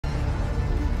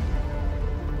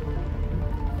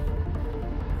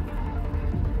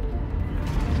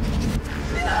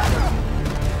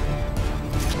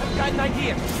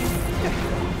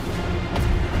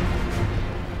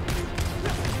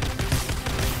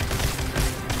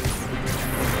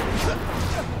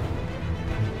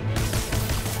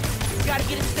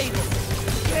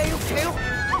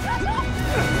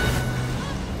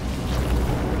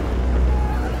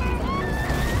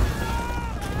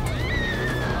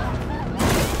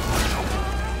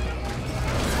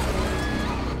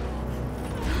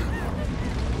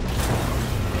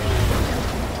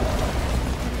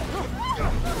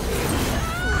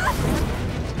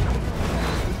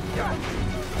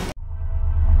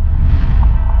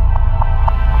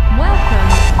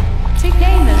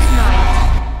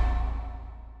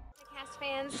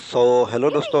Hello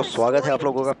दोस्तों, स्वागत है आप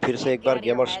लोगों का फिर से एक बार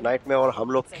गेमर्स नाइट में। और हम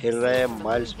लोग खेल रहे हैं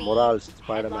माइल्स मोराल्स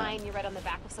स्पाइडरमैन।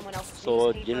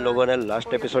 जिन लोगों ने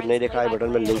लास्ट एपिसोड नहीं देखा है, बटन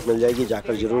में लिंक मिल जाएगी,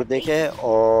 जाकर जरूर देखें।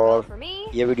 और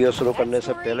ये वीडियो शुरू करने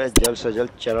से पहले जल्द से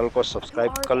जल्द चैनल को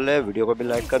सब्सक्राइब कर ले, वीडियो को भी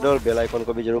लाइक कर दे और बेल आइकन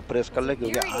को भी जरूर प्रेस कर ले,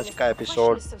 क्योंकि आज का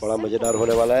एपिसोड बड़ा मजेदार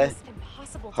होने वाला है।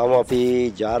 हम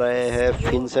अभी जा रहे हैं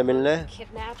फिन से मिलने,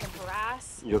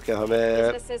 जो कि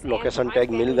हमें लोकेशन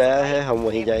टैग मिल गया है, हम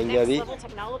वहीं जाएंगे अभी।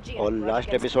 और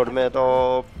लास्ट एपिसोड में तो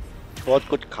बहुत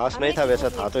कुछ खास नहीं था, वैसे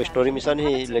था तो स्टोरी मिशन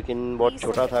ही, लेकिन बहुत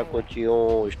छोटा था, कुछ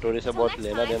यूँ स्टोरी से बहुत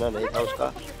लेना देना नहीं था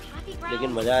उसका।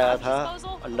 लेकिन मज़ा आया था।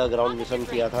 अंडरग्राउंड मिशन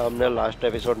किया था हमने लास्ट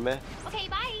एपिसोड में,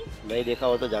 नहीं देखा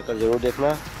हो तो जाकर ज़रूर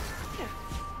देखना।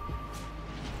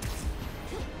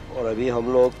 और अभी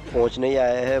हम लोग पहुँचने ही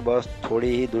आए हैं, बस थोड़ी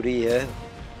ही दूरी है।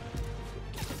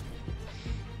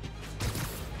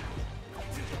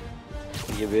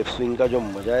 ये वेब स्विंग का जो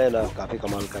मजा है ना, काफी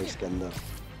कमाल का इसके अंदर।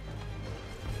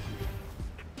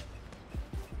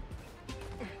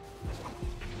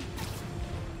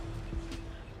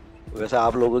 वैसे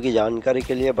आप लोगों की जानकारी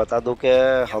के लिए बता दूं कि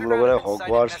हम लोगों ने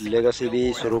हॉगवार्ट्स लेगेसी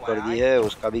भी शुरू कर दी है,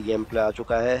 उसका भी गेम प्ले आ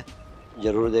चुका है,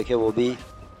 जरूर देखें वो भी।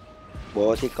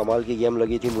 बहुत ही कमाल की गेम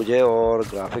लगी थी मुझे, और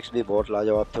ग्राफिक्स भी बहुत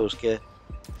लाजवाब थे उसके।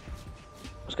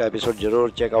 उसका एपिसोड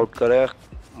जरूर चेकआउट करें,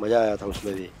 मज़ा आया था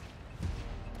उसमें भी।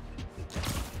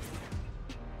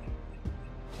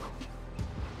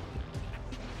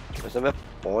 वैसे मैं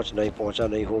पहुंचा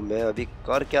नहीं हूँ, मैं अभी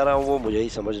कर क्या रहा हूँ वो मुझे ही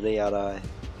समझ नहीं आ रहा है।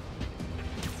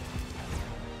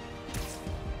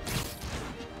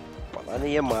 पता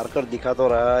नहीं, ये मार्कर दिखा तो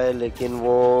रहा है, लेकिन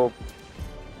वो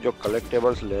जो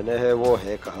कलेक्टेबल्स लेने हैं वो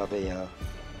है कहाँ पे यहाँ।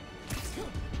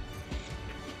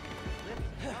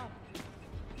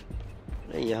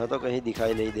 नहीं, यहाँ तो कहीं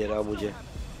दिखाई नहीं दे रहा मुझे।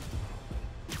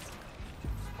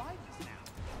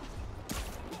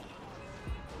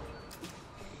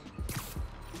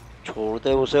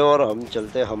 छोड़ते उसे और हम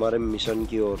चलते हमारे मिशन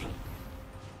की ओर।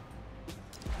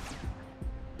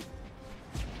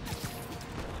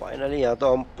 फाइनली यहाँ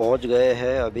तो हम पहुँच गए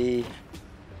हैं। अभी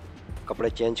कपड़े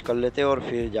चेंज कर लेते हैं और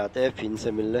फिर जाते हैं फिन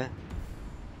से मिलने।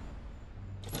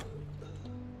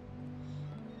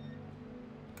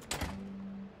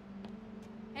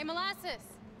 Hey, Molasses!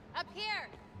 Up here!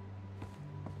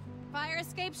 Fire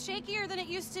escape's shakier than it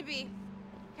used to be.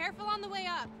 Careful on the way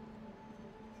up.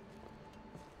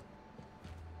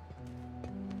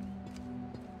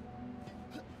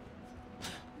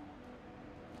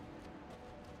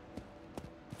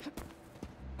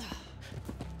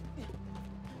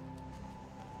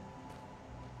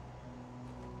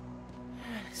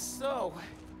 So,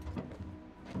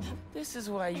 this is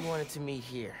why you wanted to meet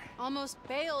here. Almost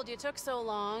bailed you took so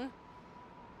long.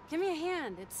 Give me a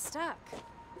hand, it's stuck.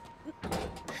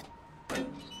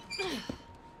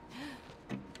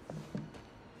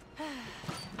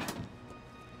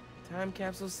 Time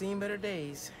capsule's seen better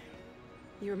days.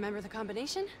 You remember the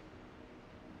combination?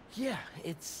 Yeah,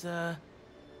 it's,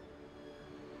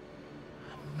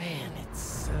 man,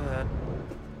 it's,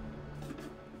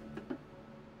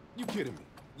 You kidding me?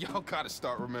 Y'all gotta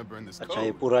start remembering this अच्छा,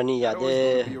 ये code. पुरानी They're always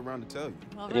gonna यादें be around to tell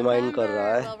you. Remind कर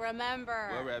रहा है। We'll remember.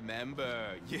 Well, remember.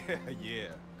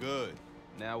 Yeah, good.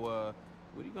 Now, what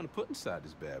are you gonna put inside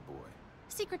this bad boy?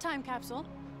 Secret time capsule.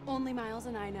 Only Miles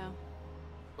and I know.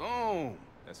 Boom!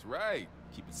 That's right.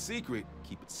 Keep it secret,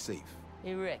 keep it safe.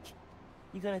 hey Rick,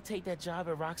 you gonna take that job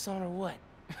at Roxxon or what?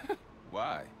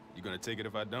 Why? You gonna take it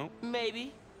if I don't?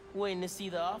 Maybe. Waiting to see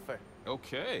the offer.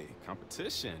 Okay,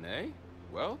 competition, eh?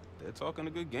 Well, they're talking a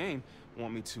good game.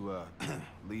 Want me to,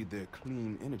 lead their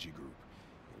clean energy group.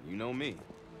 You know me.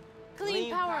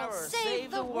 Clean power,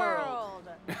 save the world.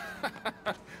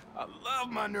 I love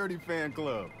my nerdy fan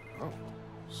club. Oh,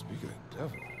 speaking of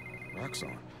devil,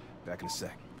 Roxxon. Back in a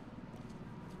sec.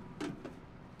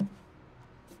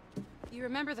 You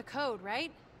remember the code,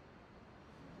 right?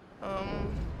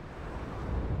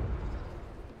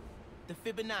 The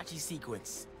Fibonacci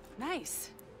sequence. Nice.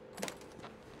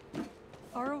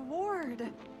 A reward.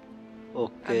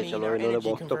 Okay, चलो इन्होंने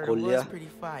box तो खोल लिया। Pretty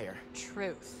fire.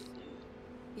 Truth.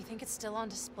 You think it's still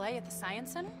on display at the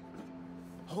Science Center?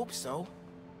 Hope so.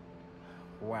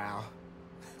 Wow.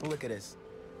 Look at this.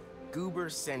 Goober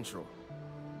Central.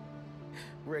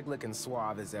 Rick looking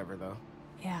suave as ever, though.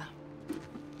 Yeah.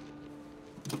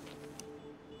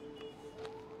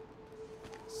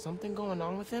 Something going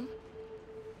on with him?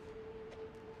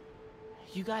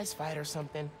 You guys fight or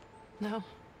something? No.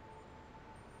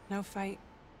 No fight.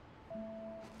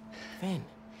 Finn,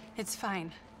 It's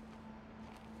fine.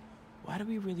 why do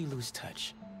we really lose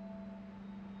touch?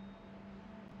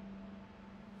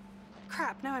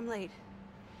 Crap, now I'm late.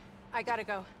 I gotta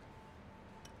go.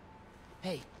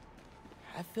 Hey,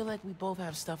 I feel like we both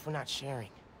have stuff we're not sharing.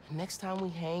 Next time we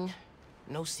hang,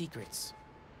 no secrets.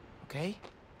 Okay?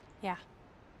 Yeah.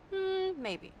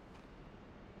 Maybe.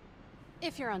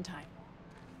 If you're on time.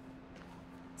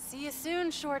 See you soon,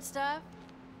 short stuff.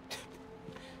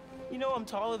 You know I'm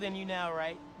taller than you now,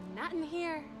 right? Not in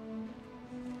here.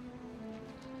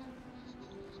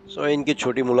 So इनकी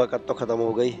छोटी मुलाकात तो खत्म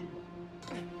हो गई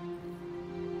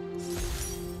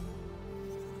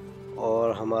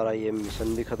और हमारा ये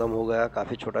मिशन भी खत्म हो गया।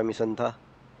 काफी छोटा मिशन था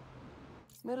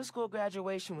Middle school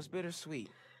graduation was bittersweet.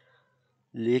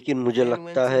 लेकिन मुझे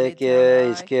लगता है कि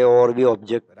इसके और भी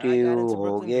ऑब्जेक्टिव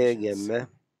होंगे गेम में।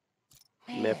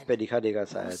 मैप पे दिखा देगा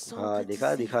शायद। हाँ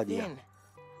दिखा दिया।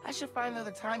 I should find the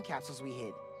other time capsules we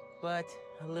hid, but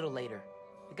a little later.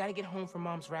 We gotta get home for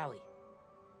Mom's rally.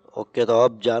 Okay तो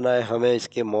अब जाना है हमें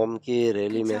इसके मॉम की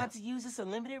रैली में। Good time to use this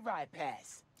unlimited ride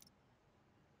pass.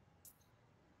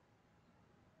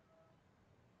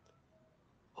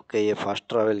 Okay ये fast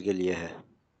travel के लिए है।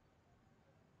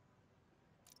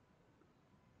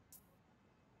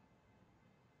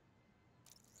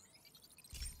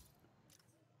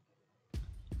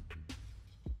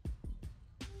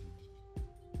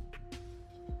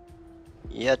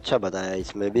 ये अच्छा बताया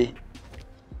इसमें भी।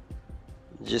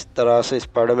 जिस तरह से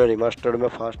स्पाइडरमैन रिमास्टर्ड में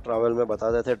फास्ट ट्रैवल में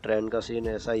बताते थे ट्रेन का सीन,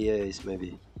 ऐसा ही है इसमें भी।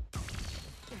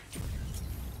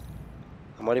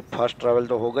 हमारी फास्ट ट्रैवल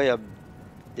तो हो गई, अब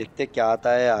देखते क्या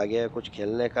आता है आगे। कुछ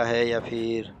खेलने का है या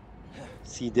फिर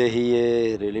सीधे ही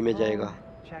ये रैली में जाएगा।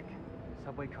 Check.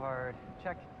 Subway card.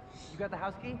 Check. You got the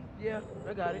house key? Yeah,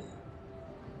 I got it.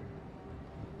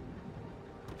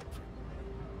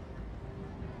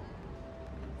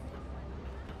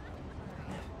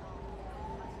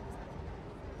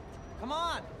 Come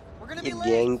on. We're gonna ये be late.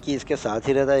 गैंग की इसके साथ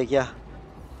ही रहता है क्या?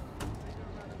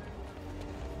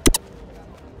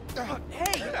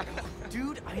 Hey,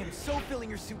 dude, I am so filling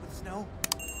your suit with snow.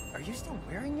 Are you still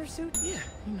wearing your suit? Yeah,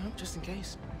 you know, just in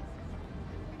case.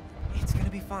 It's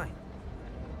gonna be fine.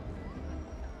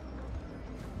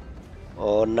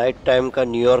 और night time का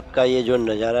New York का ये जो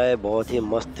नज़ारा है बहुत ही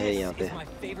मस्त है यहाँ पे। It's my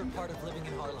favorite part of living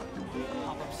in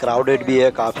Harlem. Crowded भी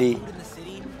है काफ़ी।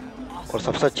 और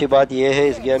सबसे अच्छी बात ये है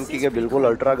इस गेम की कि बिल्कुल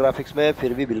अल्ट्रा ग्राफिक्स में है,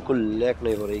 फिर भी बिल्कुल लैग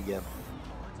नहीं हो रही game.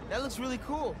 That looks really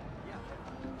cool.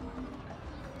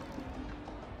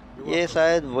 ये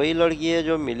शायद वही लड़की है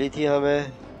जो मिली थी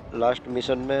हमें लास्ट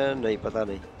मिशन में, नहीं पता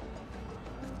नहीं,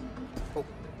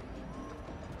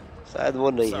 शायद वो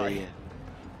नहीं है ये।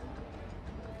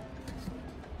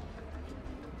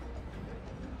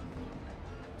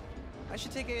 I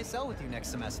should take ASL with you next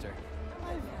semester.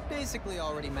 I've basically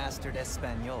already mastered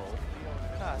Espanol.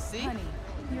 Ah, see? Honey,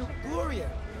 you're... Gloria.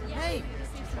 Hey.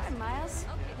 Hi, Miles.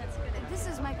 This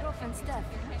is my girlfriend, Steph.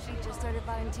 She just started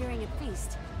volunteering at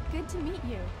F.E.A.S.T. Good to meet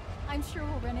you. I'm sure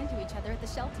we'll run into each other at the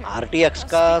shelter. RTX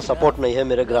का support नहीं है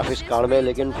मेरे graphics card में,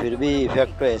 लेकिन फिर भी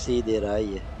effect तो ऐसे ही दे रहा है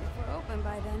ये। We're open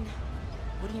by then.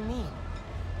 What do you mean?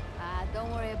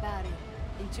 Don't worry about it.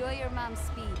 Enjoy your mom's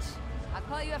speech. I'll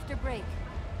call you after break.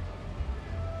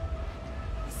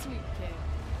 Sweet kid.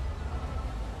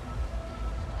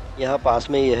 यहाँ पास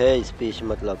में ही है स्पीच,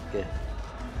 मतलब के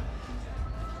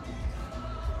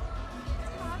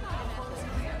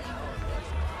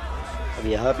अब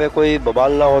यहाँ पे कोई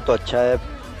बवाल ना हो तो अच्छा है।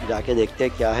 जाके देखते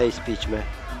हैं क्या है स्पीच में।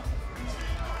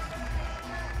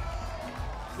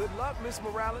 Good luck, Miss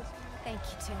Morales. Thank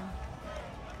you, Tim.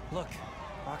 Look,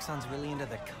 Roxxon's really into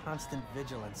the constant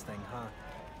vigilance thing, huh?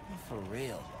 For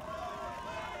real.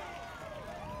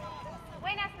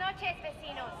 Buenas noches,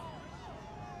 vecinos.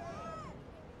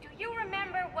 Do you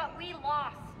remember what we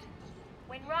lost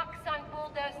when Roxxon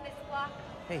bulldozed this block?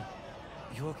 Hey,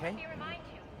 you okay? Let me remind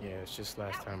you. Yeah, it's just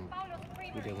last time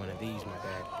we did one of these, my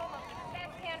bad. Home of the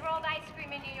best hand-rolled ice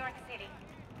cream in New York City.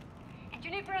 And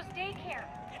Junipero's daycare.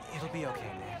 It'll be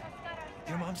okay, man.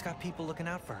 Your mom's got people looking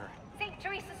out for her. St.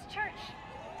 Teresa's church,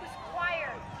 whose choir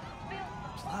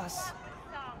built Plus,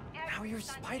 now you're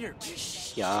Spider.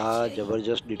 क्या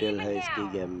जबरदस्त detail है इसकी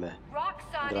game में।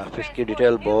 Roxxon is graphics की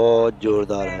detail बहुत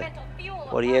जोरदार है। experimental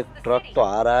fuel और ये across the ट्रक city. तो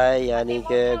आ रहा है, यानी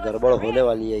कि गड़बड़ होने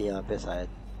वाली है यहाँ पे शायद।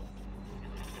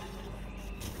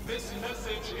 This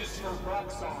message is for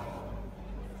Roxxon.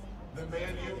 The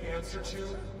man you answer to,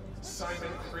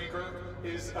 Simon Krieger,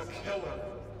 is a killer.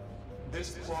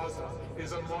 This plaza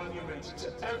is a monument to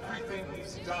everything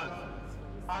he's done.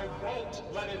 I won't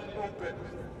let it open.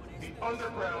 The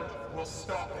underground will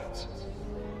stop it.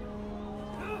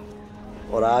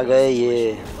 और आ गए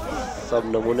ये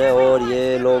सब नमूने, और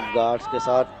ये लोग guards के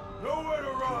साथ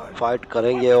फाइट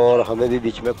करेंगे और हमें भी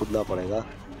बीच में कूदना पड़ेगा।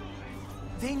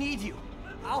 They need you.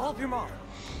 I'll help your mom.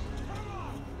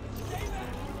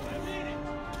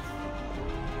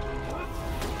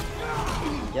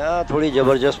 यहाँ थोड़ी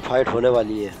जबरदस्त फाइट होने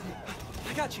वाली है।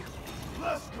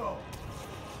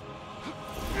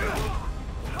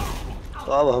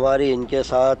 तो अब हमारी इनके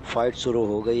साथ फाइट शुरू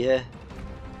हो गई है।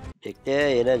 देखते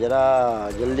हैं, इन्हें जरा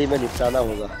जल्दी में निपटाना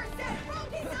होगा।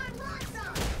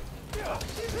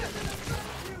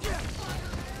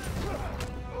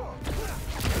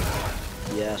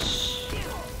 यस।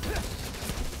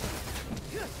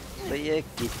 तो ये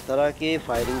किस तरह की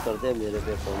फायरिंग करते हैं मेरे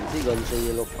पे? कौन सी गन से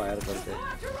ये लोग फायर करते हैं?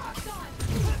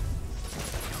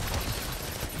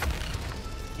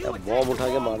 या बॉम्ब उठा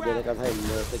के मार देने का था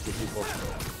इनमें से किसी को।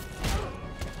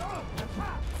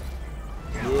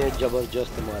 ये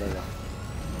जबरदस्त मारेगा।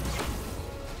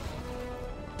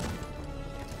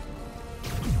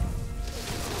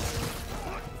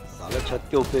 साले छत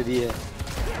के ऊपर भी है।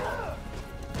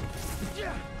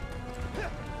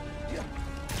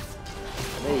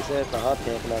 नहीं, इसे कहाँ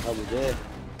फेंकना था मुझे?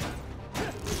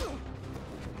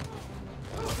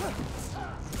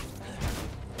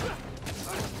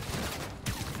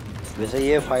 वैसे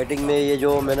ये फाइटिंग में ये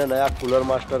जो मैंने नया कूलर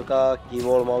मास्टर का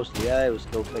कीबोर्ड माउस लिया है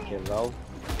उसके ऊपर खेल रहा हूँ।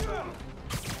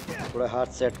 थोड़ा हाथ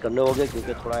सेट करने होंगे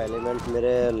क्योंकि थोड़ा एलिमेंट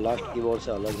मेरे लास्ट कीबोर्ड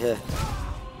से अलग है,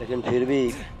 लेकिन फिर भी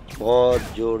बहुत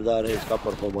जोरदार है इसका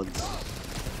परफॉर्मेंस।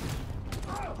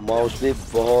 माउस भी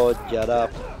बहुत ज़्यादा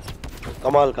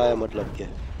कमाल का है, मतलब के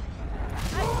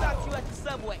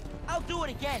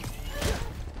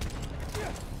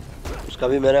उसका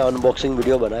भी मैंने अनबॉक्सिंग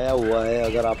वीडियो बनाया हुआ है।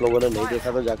 अगर आप लोगों ने नहीं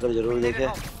देखा तो जाकर जरूर देखें।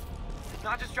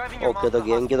 ओके, तो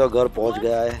गैंग की तो घर पहुंच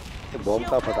गया है। ये बॉम्ब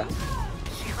का फटा।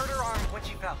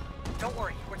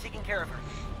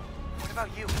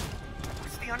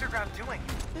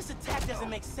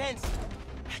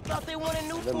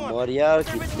 मर यार,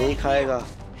 कितने ही खाएगा।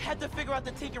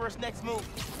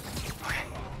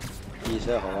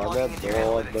 इसे हवा में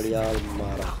बहुत बढ़िया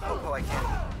मारा।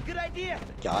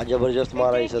 क्या जबरदस्त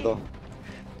मारा इसे तो।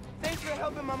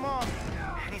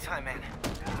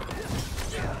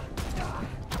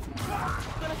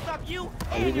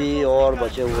 अभी भी और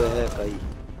बचे हुए हैं कई,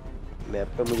 मैप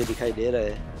पे मुझे दिखाई दे रहे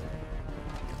हैं।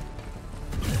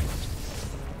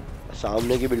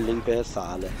 सामने की बिल्डिंग पे है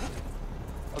साल है।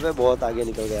 अबे बहुत आगे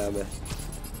निकल गया मैं।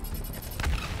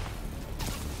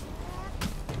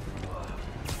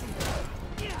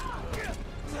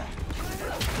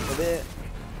 अबे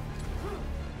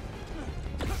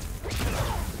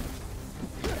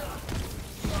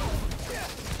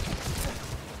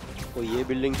कोई ये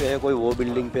बिल्डिंग पे है, कोई वो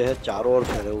बिल्डिंग पे है, चारों ओर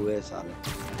फैले हुए हैं सारे।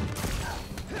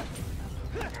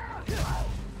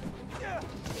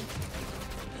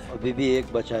 अभी भी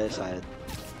एक बचा है शायद।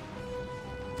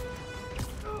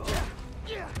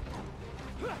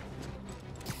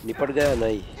 निपट गया?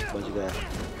 नहीं, बच गया।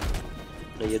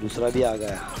 नहीं, ये दूसरा भी आ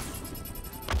गया।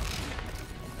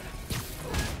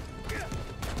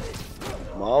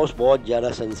 माउस बहुत ज़्यादा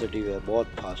सेंसिटिव है, बहुत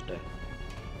फास्ट है।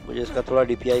 मुझे इसका थोड़ा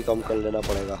DPI कम कर लेना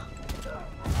पड़ेगा।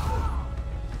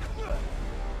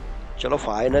 चलो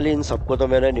फाइनली इन सबको तो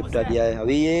मैंने निपटा दिया है।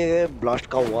 अभी ये ब्लास्ट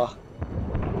का हुआ।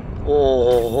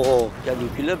 ओह, क्या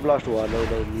न्यूक्लियर ब्लास्ट हुआ? नहीं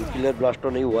नहीं, न्यूक्लियर ब्लास्ट तो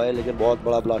नहीं हुआ है, लेकिन बहुत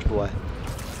बड़ा ब्लास्ट हुआ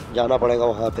है। जाना पड़ेगा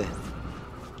वहाँ पे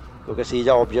क्योंकि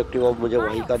सीधा ऑब्जेक्टिव अब मुझे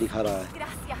वहीं का दिखा रहा है।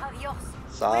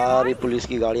 सारी पुलिस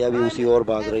की गाड़ियाँ भी उसी ओर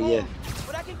भाग रही है।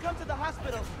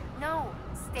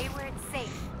 Stay where it's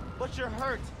safe. But you're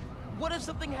hurt. What if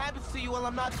something happens to you while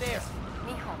I'm not there?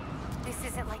 Mijo, this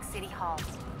isn't like City Hall.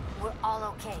 We're all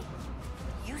okay.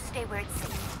 You stay where it's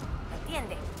safe.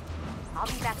 Entiende? I'll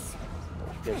be back soon.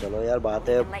 Okay, चलो यार,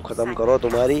 बातें खत्म करो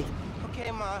तुम्हारी। Okay,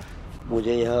 Ma.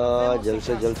 मुझे यहाँ जल्द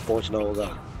से जल्द पहुँचना होगा।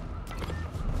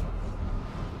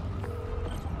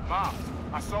 Mom,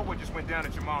 I saw what just went down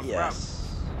at your mom's house.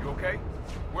 You okay?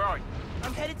 Where are you?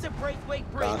 I'm headed to Breakaway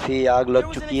Bridge. काफी आग लग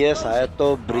चुकी है, शायद तो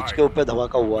ब्रिज के ऊपर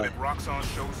धमाका हुआ है। Roxxon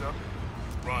shows up,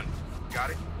 run.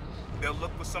 Got it? They'll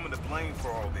look for some of the blame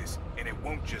for all this, and it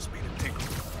won't just be the Tinker.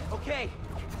 Okay,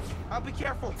 I'll be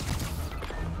careful.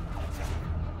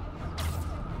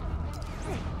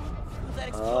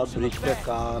 हाँ, ब्रिज पे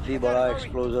काफी बड़ा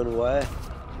एक्सप्लोजन हुआ है।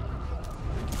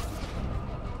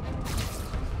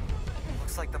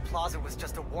 Looks like the plaza was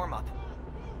just a warm-up.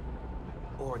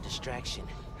 Or a distraction.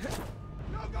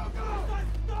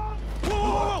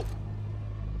 Whoa!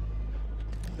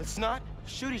 Let's not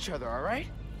shoot each other, all right?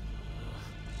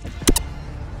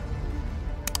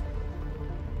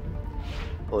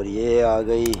 और ये आ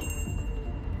गई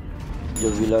जो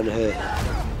विलन है।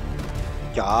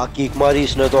 क्या किक मारी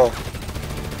इसने तो।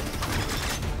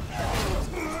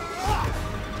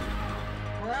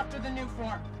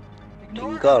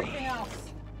 टिंकर,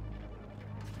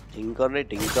 टिंकर ने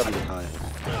टिंकर लिखा है।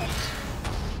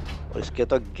 और इसके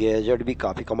तो गैजेट भी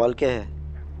काफी कमाल के हैं।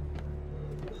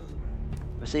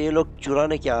 वैसे ये लोग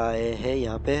चुराने क्या आए हैं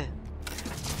यहाँ पे?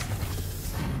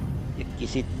 ये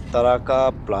किसी तरह का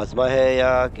प्लाज्मा है या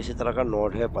किसी तरह का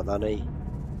नोड है, पता नहीं,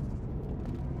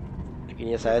 लेकिन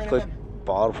ये शायद कोई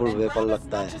पावरफुल वेपन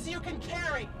लगता है।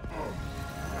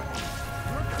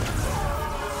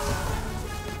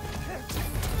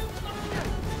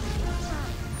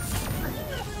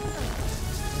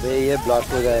 बे ये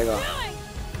ब्लास्ट हो जाएगा।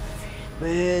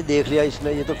 बे देख लिया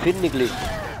इसने, ये तो फिर निकली।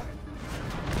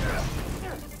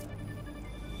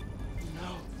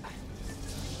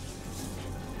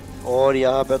 और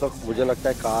यहाँ पे तो मुझे लगता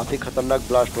है काफी खतरनाक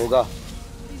ब्लास्ट होगा।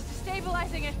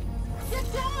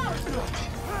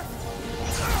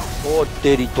 ओ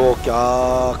तेरी तो क्या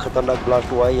खतरनाक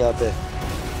ब्लास्ट हुआ है यहाँ पे।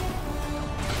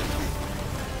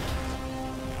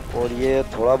 और ये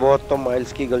थोड़ा बहुत तो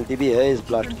माइल्स की गलती भी है इस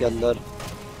ब्लास्ट के अंदर।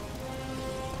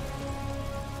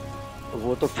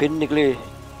 वो तो फिर निकली,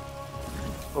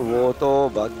 वो तो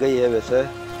भाग गई है वैसे,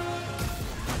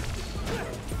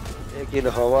 लेकिन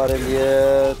हमारे लिए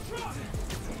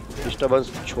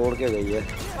डिस्टर्बेंस छोड़ के गई है।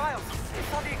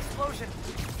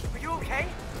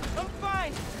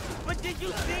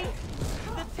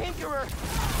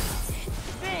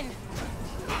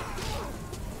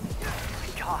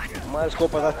 माइल्स को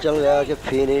पता चल गया कि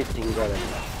फिन ही टिंकर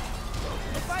है।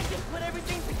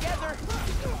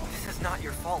 Not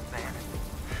your fault, man.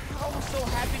 I was so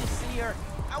happy to see her.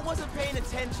 I wasn't paying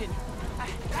attention. I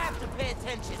have to pay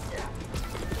attention.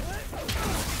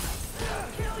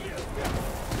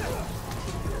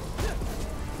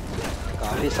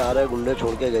 काफी सारे गुंडे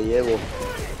छोड़ के गई है वो।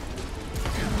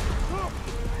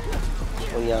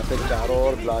 और यहाँ पे चारों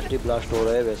ओर ब्लास्ट ही ब्लास्ट हो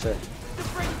रहे हैं वैसे।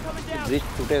 ब्रिज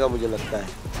टूटेगा मुझे लगता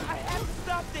है।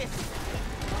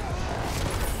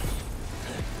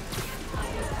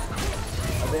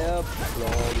 अबे अब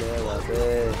फ्लॉम है वहाँ पे।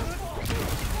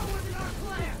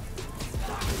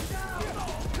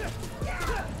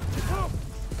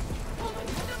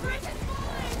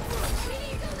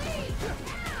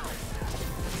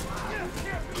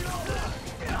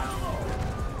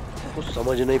 कुछ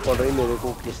समझ नहीं पड़ रही मेरे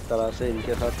को किस तरह से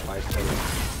इनके साथ फाइट करें।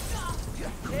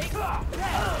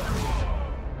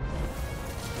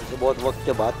 मुझे बहुत वक्त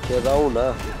के बाद खेल रहा हूँ ना,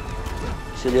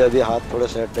 इसलिए अभी हाथ थोड़े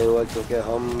सेट नहीं हुआ, क्योंकि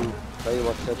हम कई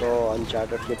वक्त से तो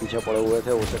अनचार्टेड के पीछे पड़े हुए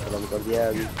थे, उसे खत्म कर दिया है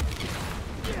अभी।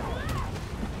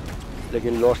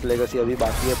 लेकिन लॉस्ट लेगेसी अभी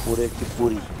बाकी है पूरे की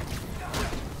पूरी।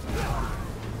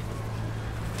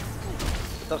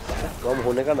 तो कम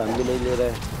होने का नाम भी नहीं ले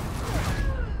रहे।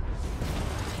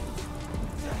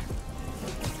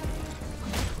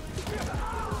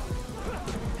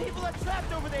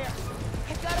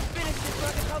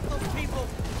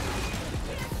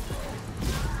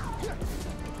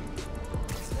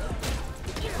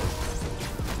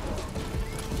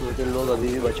 दो लोग अभी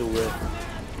भी बचे हुए हैं।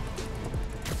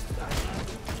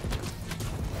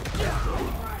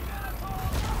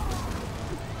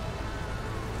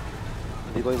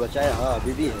 अभी कोई बचा है? हाँ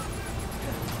अभी भी है।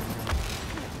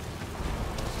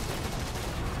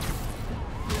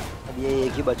 अब ये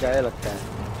एक ही बचा है लगता है।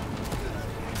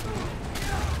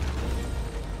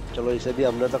 चलो इसे भी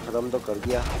हमने तो खत्म तो कर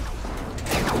दिया।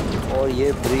 और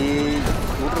ये ब्रिज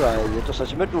टूट रहा है, ये तो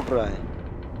सच में टूट रहा है।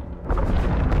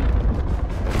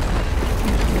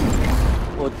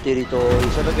 और तेरी तो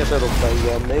इसे तो कैसे रोक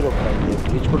पाएंगे? हम नहीं रोक पाएंगे,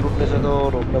 ब्रिज को टूटने से तो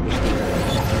रोकना मुश्किल है।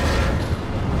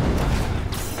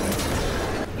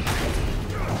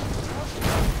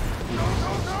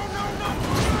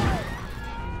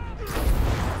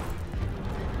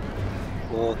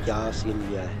 वो क्या सीन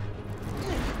लिया है।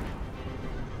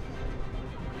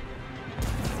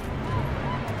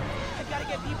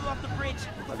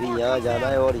 अभी यहाँ जाना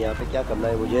है और यहाँ पे क्या करना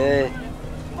है मुझे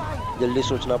जल्दी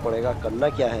सोचना पड़ेगा। करना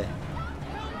क्या है?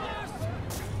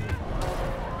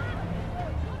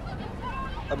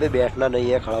 अबे बैठना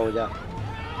नहीं है, खड़ा हो जा।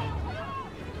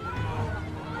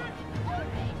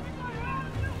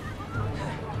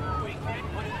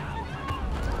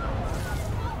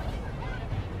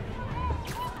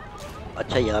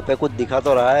 अच्छा यहाँ पे कुछ दिखा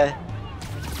तो रहा है,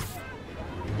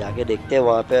 जाके देखते हैं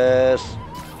वहाँ पे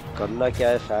करना क्या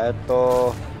है। शायद तो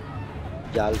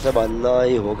जाल से बांधना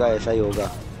ही होगा, ऐसा ही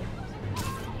होगा।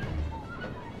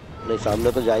 नहीं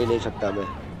सामने तो जा ही नहीं सकता मैं,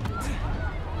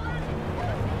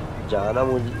 जाना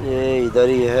मुझे इधर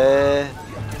ही है,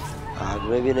 आग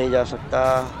में भी नहीं जा सकता।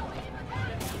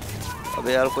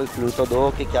 अबे यार कोई क्लू तो दो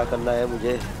कि क्या करना है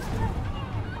मुझे।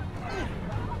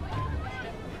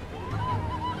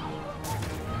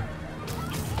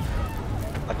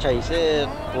 अच्छा इसे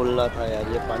खोलना था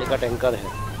यार, ये पानी का टैंकर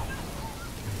है।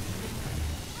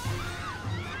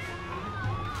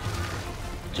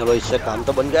 चलो इससे काम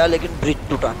तो बन गया, लेकिन ब्रिज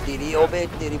टूटा। तेरी ओबे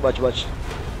तेरी बच बच।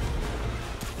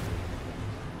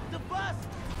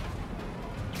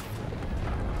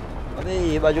 अबे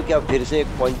ये बाजू क्या फिर से एक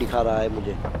पॉइंट दिखा रहा है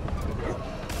मुझे।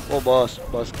 ओ बॉस,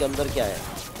 बस के अंदर क्या है?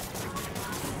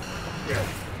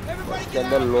 बस के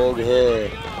अंदर लोग हैं।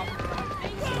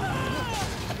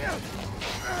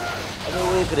 अबे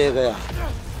वो एक रह गया।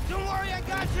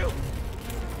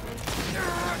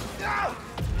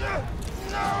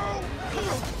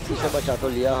 इसे बचा तो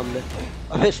लिया हमने।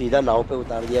 अबे सीधा नाव पे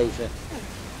उतार दिया इसे।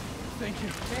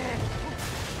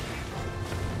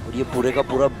 और ये पूरे का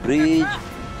पूरा ब्रिज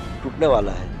टूटने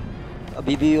वाला है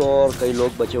अभी भी, और कई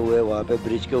लोग बचे हुए हैं वहाँ पे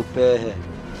ब्रिज के ऊपर है,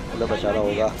 उन्हें बचाना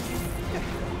होगा।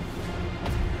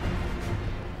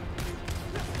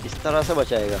 इस तरह से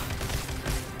बचाएगा।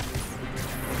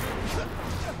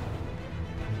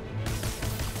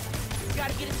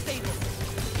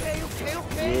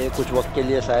 ये कुछ वक्त के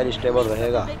लिए शायद स्टेबल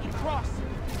रहेगा।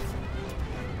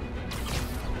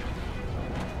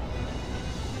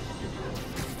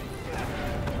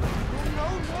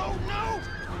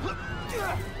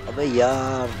 अबे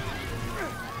यार,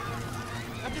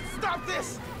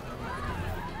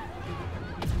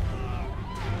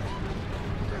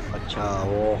 अच्छा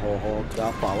हो क्या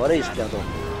पावर है इसका तो।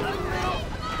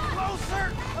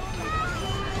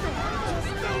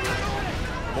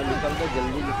 अबे निकल के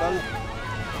जल्दी निकल।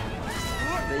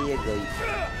 अबे ये गई,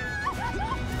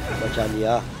 बचा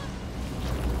लिया।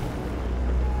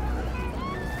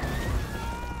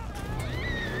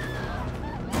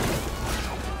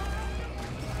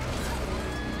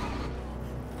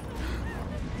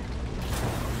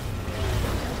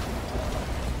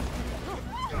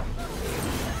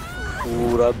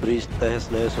 पूरा ब्रिज तहस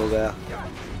नहस हो गया।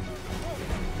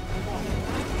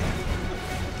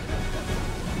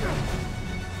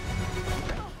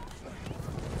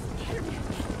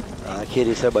 आखिर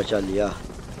इसे बचा लिया।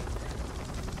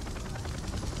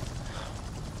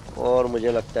 और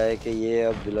मुझे लगता है कि ये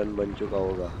अब विलन बन चुका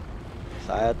होगा।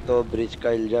 शायद तो ब्रिज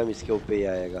का इल्जाम इसके ऊपर ही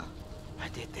आएगा।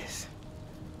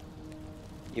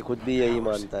 ये खुद भी यही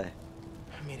मानता है।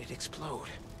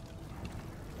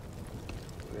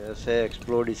 वैसे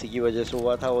एक्सप्लोड इसी की वजह से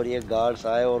हुआ था, और ये गार्ड्स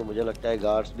आए और मुझे लगता है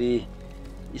गार्ड्स भी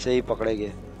इसे ही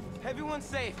पकड़ेंगे। Everyone's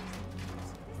safe.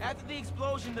 After the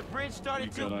explosion, the bridge started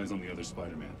We've got eyes on the other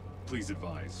Spider-Man. Please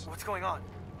advise. What's going on?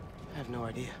 I have no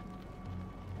idea.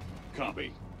 Copy.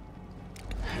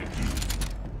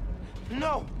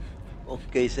 No!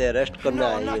 Okay, इसे अरेस्ट करना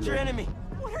है ये लोग।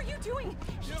 What are you doing?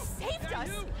 He saved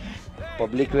us.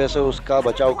 Public वैसे उसका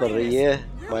बचाव कर रही है,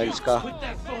 माइल्स का। Put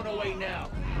that phone away now.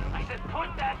 I said put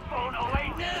that phone away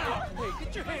now. Hey,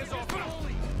 get your hands off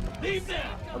me. Leave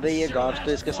now. अबे ये गार्ड्स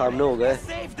तो इसके सामने हो गए।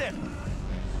 Save them!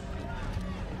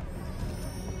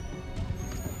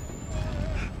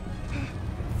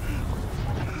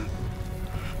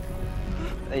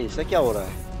 इसे क्या हो रहा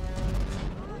है?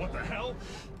 What the hell?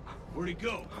 Where'd he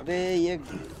go? अबे ये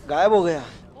गायब हो गया।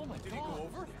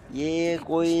 ये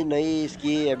कोई नई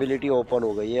इसकी एबिलिटी ओपन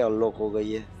हो गई है, अनलॉक हो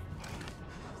गई है।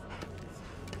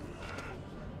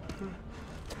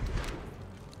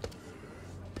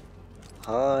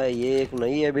 हाँ, ये एक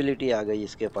नई एबिलिटी आ गई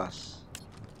इसके पास।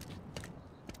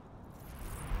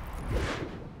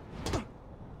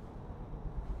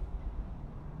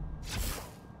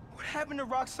 What happened to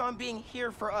Roxxon being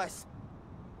here for us?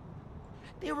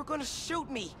 They were gonna shoot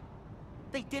me.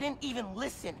 They didn't even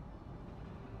listen.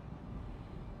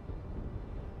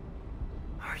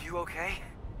 Are you okay?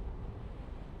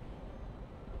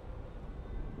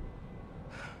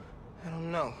 I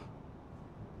don't know.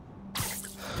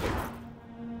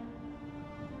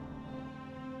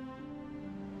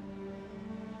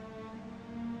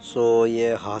 सो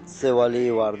ये हादसे वाली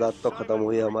वारदात तो खत्म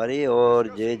हुई हमारी, और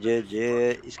जे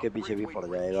इसके पीछे भी पड़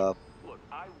जाएगा। Look,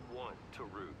 I want to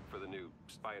root for the new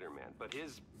Spider-Man, but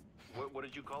his what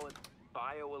did you call it?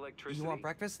 Bioelectricity? You want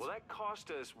breakfast? Well, that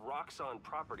cost us Roxxon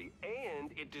property,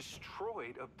 and it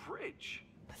destroyed a bridge.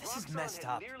 But this is Roxxon messed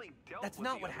had up. nearly dealt That's with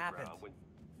not the what underground happened.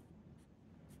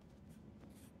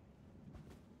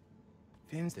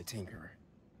 Finn's the Tinkerer.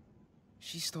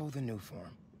 She stole the new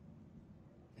form.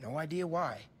 No idea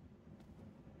why.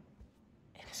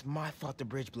 And it's my fault the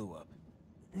bridge blew up.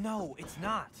 No, it's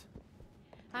not.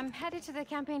 I'm headed to the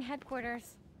campaign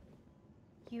headquarters.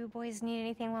 You boys need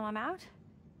anything while I'm out?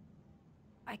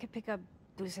 I could pick up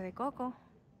dulce de coco.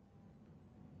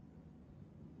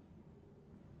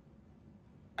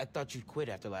 I thought you'd quit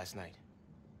after last night.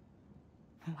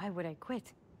 Why would I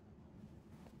quit?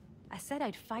 I said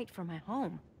I'd fight for my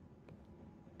home.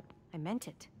 I meant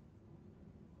it.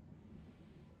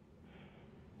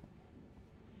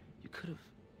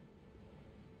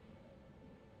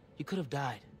 You could have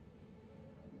died.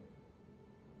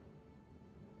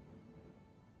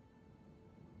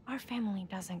 Our family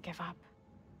doesn't give up.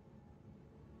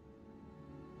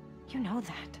 You know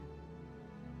that.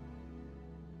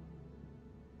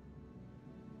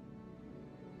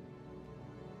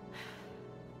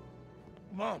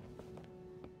 Mom.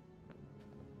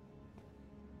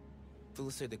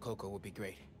 Dulce de coco would be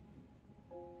great.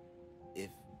 If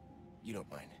you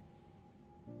don't mind.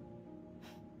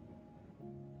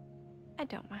 I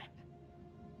don't mind.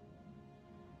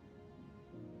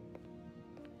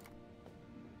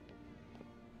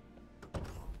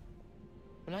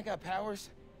 When I got powers,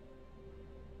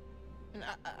 and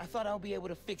I thought I would be able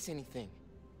to fix anything.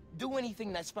 Do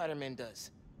anything that Spider-Man does.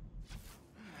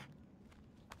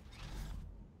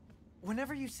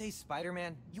 Whenever you say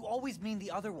Spider-Man, you always mean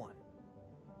the other one.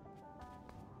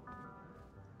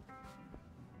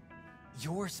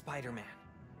 You're Spider-Man.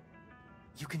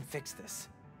 You can fix this.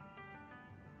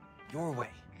 Your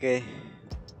way. Okay.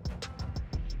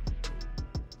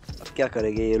 अब क्या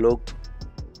करेंगे ये लोग?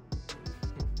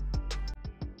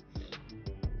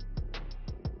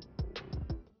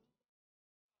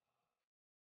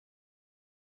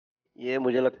 ये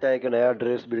मुझे लगता है कि नया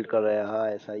ड्रेस बिल्ड कर रहे हैं। हाँ,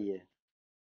 ऐसा ही है।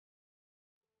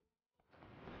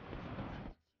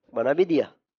 बना भी दिया।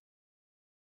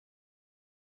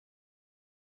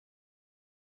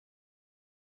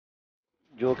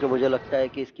 जो कि मुझे लगता है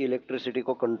कि इसकी इलेक्ट्रिसिटी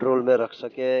को कंट्रोल में रख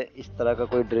सके, इस तरह का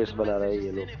कोई ड्रेस बना रहे हैं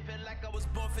ये लोग।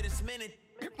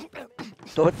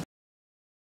 तो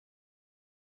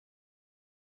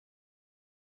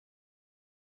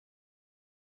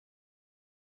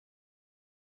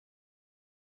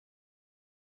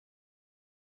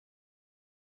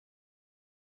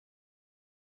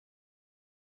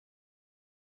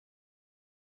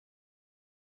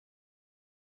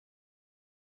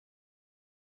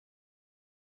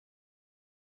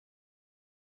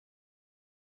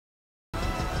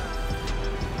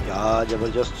क्या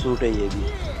जबरदस्त सूट है ये भी।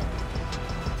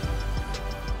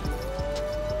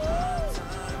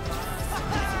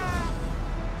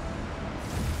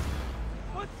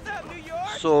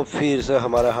 सो फिर से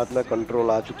हमारे हाथ में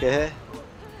कंट्रोल आ चुके हैं।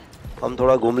 हम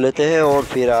थोड़ा घूम लेते हैं और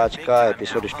फिर आज का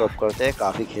एपिसोड स्टॉप करते हैं।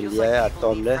 काफ़ी खेल लिया है आज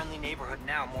तो हमने,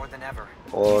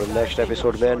 और नेक्स्ट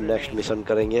एपिसोड में नेक्स्ट मिशन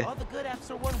करेंगे।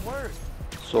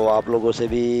 सो आप लोगों से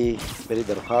भी मेरी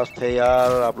दरख्वास्त है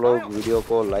यार, आप लोग वीडियो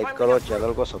को लाइक करो,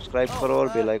 चैनल को सब्सक्राइब करो और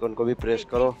बेल आइकन को भी प्रेस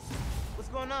करो।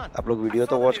 आप लोग वीडियो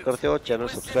तो वॉच करते हो, चैनल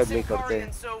सब्सक्राइब नहीं करते,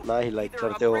 ना ही लाइक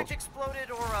करते हो।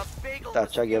 इतना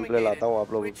अच्छा गेम प्ले लाता हूँ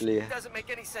आप लोगों के लिए।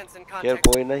 खैर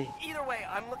कोई नहीं।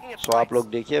 सो आप लोग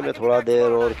देखिए, मैं थोड़ा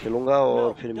देर और खेलूँगा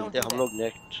और फिर मिलते हैं हम लोग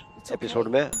नेक्स्ट एपिसोड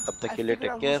में। तब तक के लिए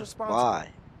take care,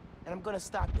 bye.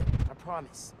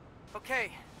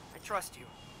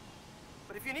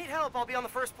 But if you need help, I'll be on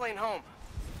the first plane home.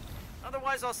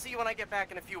 Otherwise, I'll see you when I get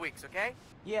back in a few weeks, okay?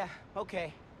 Yeah, okay.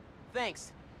 Thanks.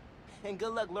 And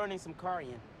good luck learning some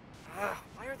Karian.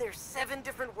 Why are there 7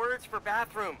 different words for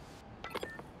bathroom?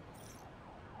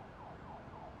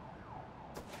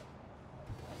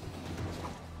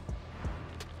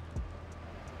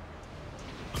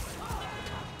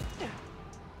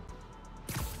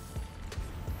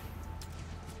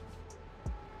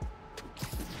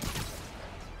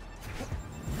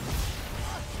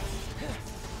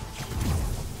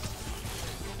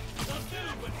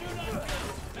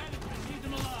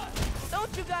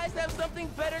 Don't you guys have something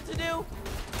better to do?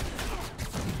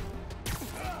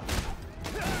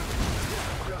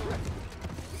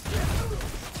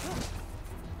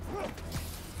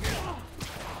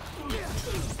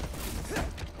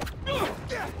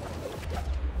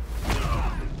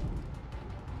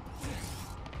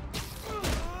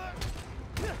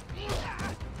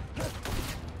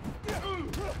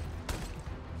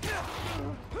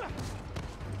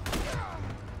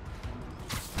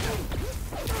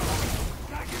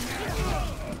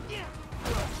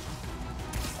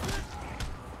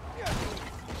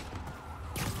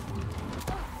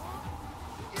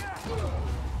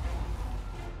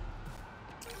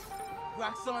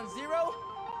 Roxxon 0,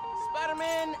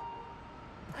 Spider-Man,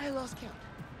 I lost count.